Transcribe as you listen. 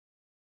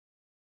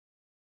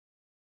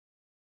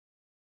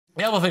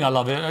The other thing I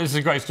love, this is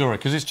a great story,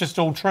 because it's just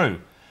all true.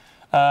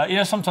 You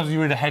know, sometimes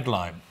you read a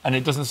headline and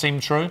it doesn't seem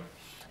true.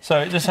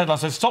 So this headline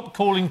says, stop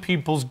calling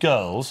pupils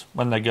girls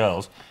when they're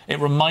girls. It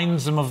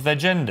reminds them of their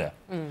gender.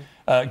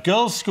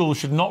 Girls' schools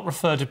should not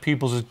refer to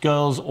pupils as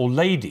girls or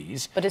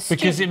ladies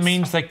because it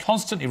means they're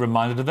constantly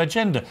reminded of their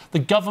gender. The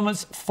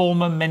government's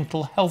former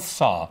mental health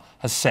czar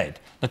has said.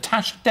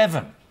 Natasha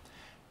Devon,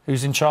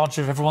 who's in charge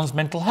of everyone's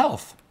mental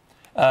health,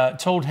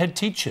 told head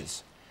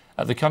teachers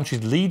at the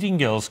country's leading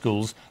girls'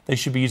 schools they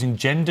should be using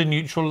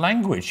gender-neutral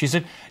language. She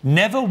said,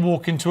 never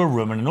walk into a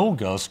room in an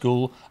all-girls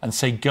school and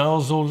say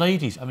girls or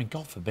ladies. I mean,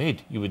 God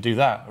forbid you would do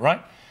that,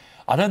 right?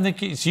 I don't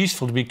think it's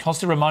useful to be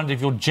constantly reminded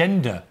of your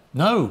gender.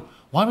 No.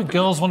 Why would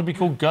girls want to be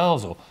called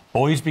girls or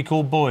boys be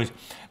called boys?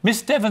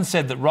 Miss Devon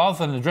said that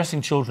rather than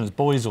addressing children as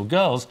boys or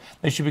girls,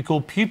 they should be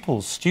called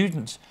pupils,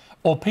 students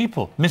or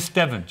people. Miss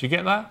Devon, do you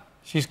get that?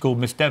 She's called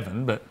Miss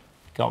Devon, but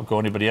can't call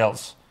anybody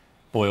else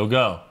boy or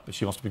girl, but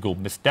she wants to be called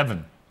Miss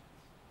Devon.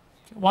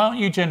 Why aren't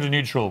you gender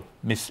neutral,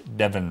 Miss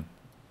Devon?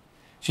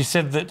 She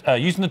said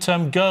that using the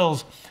term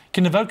girls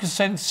can evoke a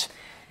sense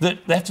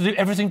that they have to do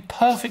everything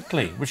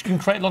perfectly, which can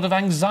create a lot of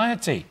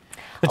anxiety.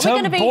 Are we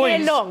going to be here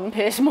long,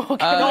 Piers Morgan?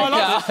 No,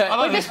 I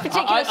like this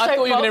particular I thought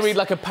you were going to read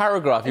like a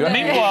paragraph.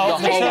 Meanwhile,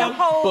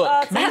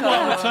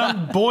 the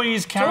term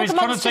boys carries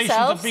connotations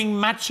of being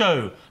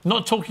macho,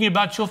 not talking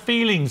about your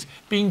feelings,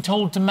 being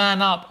told to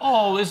man up.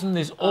 Oh, isn't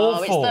this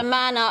awful? Oh, it's the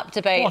man up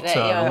debate that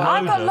you're...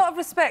 I've got a lot of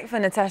respect for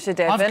Natasha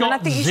Devon, and I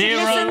think you should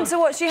listen to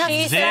what she has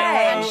to say.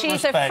 And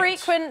she's a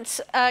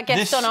frequent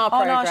guest on our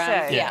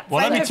programme. Yeah.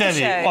 Well, let me tell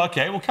you.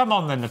 OK, well, come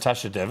on then,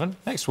 Natasha Devon.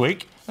 Next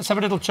week, let's have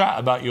a little chat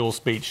about your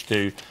speech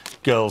to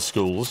girls'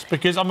 schools,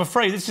 because I'm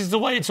afraid this is the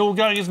way it's all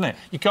going, isn't it?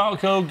 You can't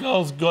call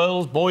girls,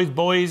 girls, boys,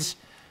 boys,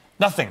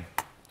 nothing.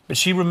 But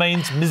she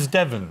remains Ms.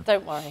 Devon.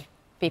 Don't worry.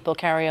 People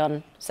carry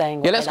on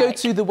saying what let's go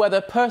to the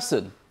weather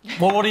person.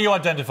 Well, what are you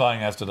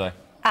identifying as today?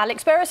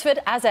 Alex Beresford,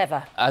 as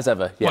ever. As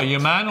ever, yeah. Well, are you a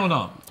man or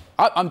not?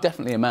 I'm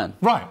definitely a man.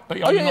 Right.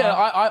 But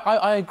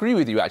I agree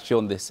with you, actually,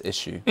 on this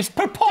issue. It's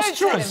preposterous.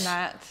 Don't tell him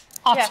that.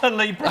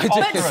 Utterly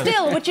preposterous. But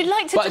still, would you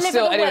like to deliver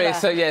the weather?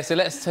 Anyway, so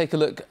let's take a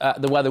look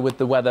at the weather with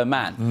the weather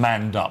man.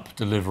 Manned up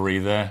delivery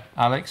there,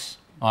 Alex.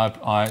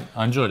 I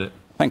enjoyed it.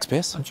 Thanks,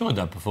 Piers. I enjoyed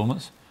that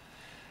performance.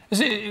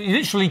 You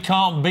literally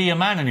can't be a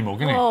man anymore,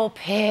 can you? Oh,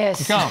 Piers.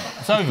 You can't.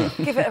 It's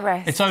over. Give it a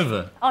rest. It's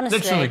over. Honestly.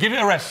 Literally, give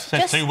it a rest,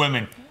 says two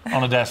women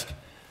on a desk,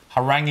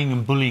 haranguing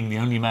and bullying the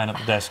only man at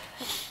the desk.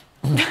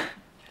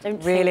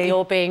 Don't think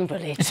you're being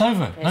bullied. It's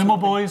over. No more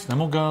boys, no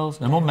more girls,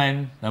 no more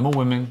men, no more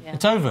women. Yeah.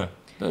 It's over.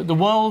 The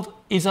world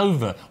is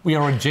over. We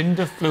are a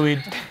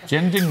gender-fluid,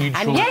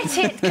 gender-neutral... And yet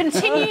it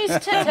continues to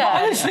turn.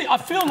 Honestly, I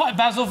feel like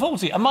Basil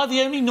Fawlty. Am I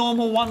the only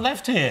normal one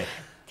left here?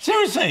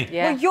 Seriously?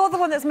 Yeah. Well, you're the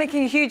one that's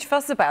making a huge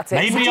fuss about it.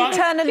 Maybe so you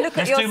turn and look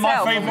at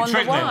yourself and wonder why. Let's do my favourite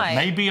trick then.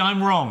 Maybe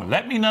I'm wrong.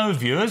 Let me know,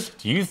 viewers.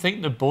 Do you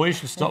think that boys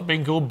should stop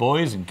being called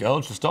boys and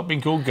girls should stop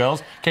being called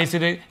girls in case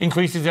it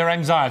increases their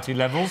anxiety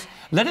levels?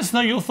 Let us know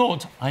your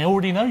thoughts. I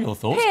already know your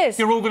thoughts. Piers,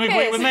 you're all going to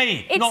agree with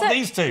me, not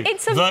these two.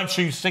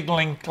 Virtue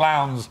signalling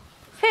clowns.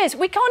 Piers,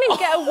 we can't even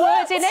get a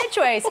word in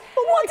edgeways.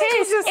 What did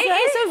you just say?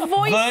 It is a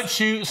voice...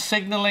 Virtue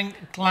signalling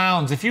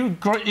clowns. If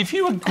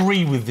you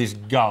agree with this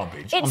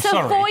garbage, it's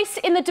a voice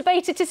in the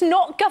debate. It is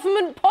not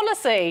government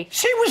policy.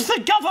 She was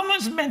the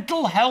government's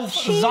mental health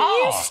czar. She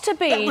used to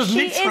be. That was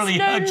literally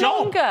her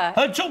job.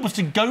 Her job was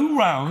to go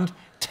round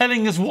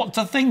telling us what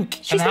to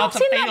think and how to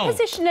feel. She's not in that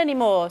position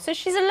anymore, so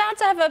she's allowed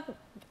to have a...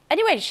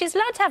 Anyway, she's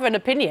allowed to have an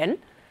opinion.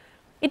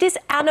 It is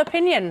an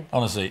opinion.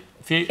 Honestly,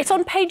 it's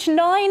on page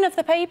 9 of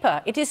the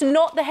paper. It is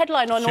not the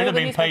headline on all the newspapers.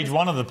 Should have been page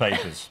 1 of the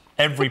papers.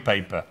 Every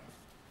paper.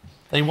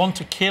 They want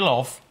to kill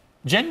off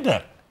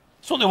gender.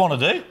 That's what they want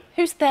to do.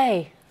 Who's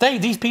they? They,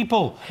 these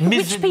people.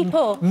 Which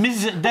people?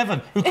 Ms.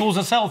 Devon, who calls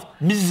herself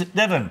Ms.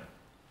 Devon.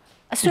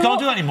 So you can't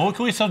do that anymore.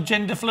 Call yourself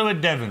gender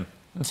fluid Devon.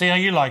 And see how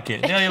you like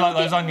it. See how you like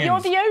those onions.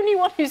 You're the only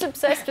one who's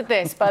obsessed with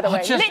this, by the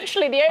way.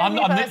 Literally the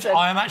only person.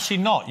 I am actually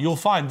not. You'll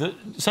find that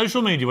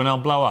social media will now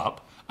blow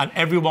up and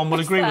everyone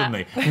will agree with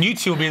me. And you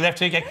two will be left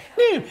here going,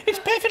 no, it's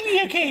perfectly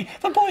OK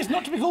for boys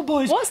not to be called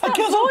boys. What's that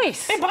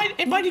voice?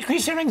 It might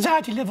increase their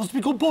anxiety levels to be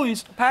called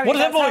boys. Apparently what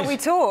are their boys? How we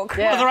talk.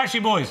 Yeah. What are they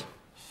actually boys?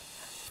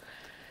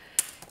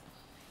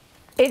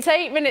 It's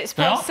 8 minutes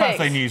past 6. They are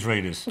birthday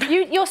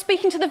newsreaders. You're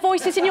speaking to the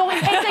voices in your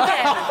head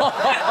again.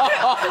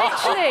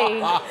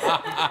 Literally.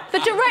 The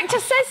director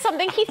says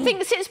something, he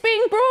thinks it's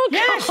being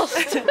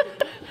broadcast.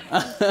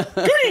 Yes.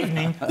 Good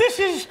evening. This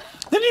is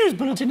the news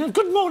bulletin of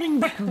Good Morning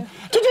Britain.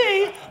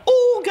 Today,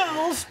 all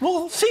girls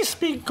will cease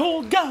being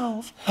called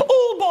girls.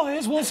 All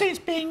boys will cease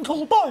being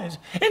called boys.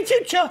 In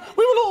future,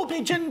 we will all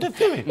be gender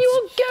fluid.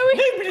 You're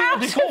going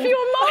out of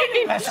your mind.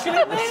 Any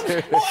masculine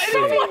names. What's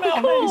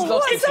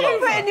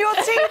over in your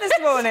tea this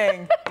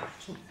morning?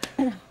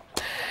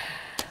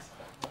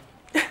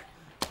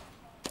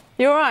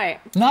 You all right?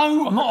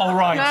 No, I'm not all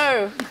right.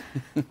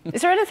 No.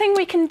 Is there anything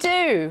we can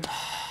do?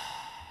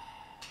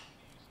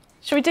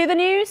 Should we do the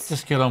news?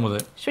 Just get on with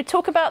it. Should we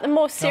talk about the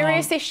more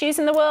serious issues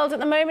in the world at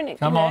the moment?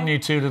 Come on, you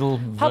two little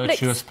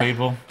virtuous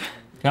people.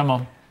 Come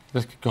on.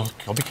 Got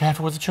to be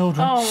careful with the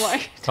children. Oh,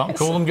 my Can't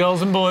call them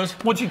girls and boys.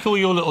 What do you call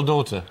your little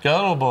daughter?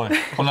 Girl or boy?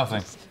 Or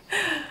nothing?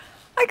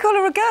 I call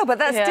her a girl, but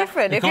that's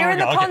different. If you're in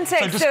the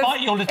context of... So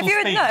despite your little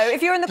speech... No,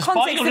 if you're in the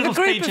context of a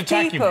group of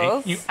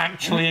people... you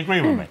actually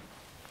agree with me.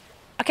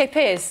 OK,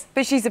 Piers.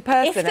 But she's a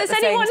person If there's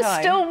anyone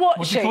still watching...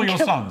 What do you call your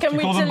sons? Do you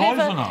call them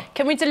boys or not?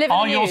 Can we deliver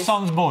Are the your news?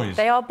 sons boys?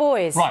 They are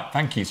boys. Right,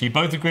 thank you. So you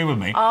both agree with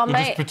me. Our You're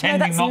mate... just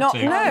pretending no, not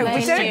to. No,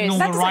 we don't. Signal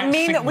That the doesn't right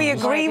mean that we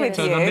signals agree with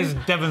to you. the Miss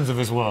Devons of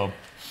this world.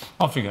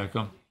 Off you go,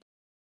 come on.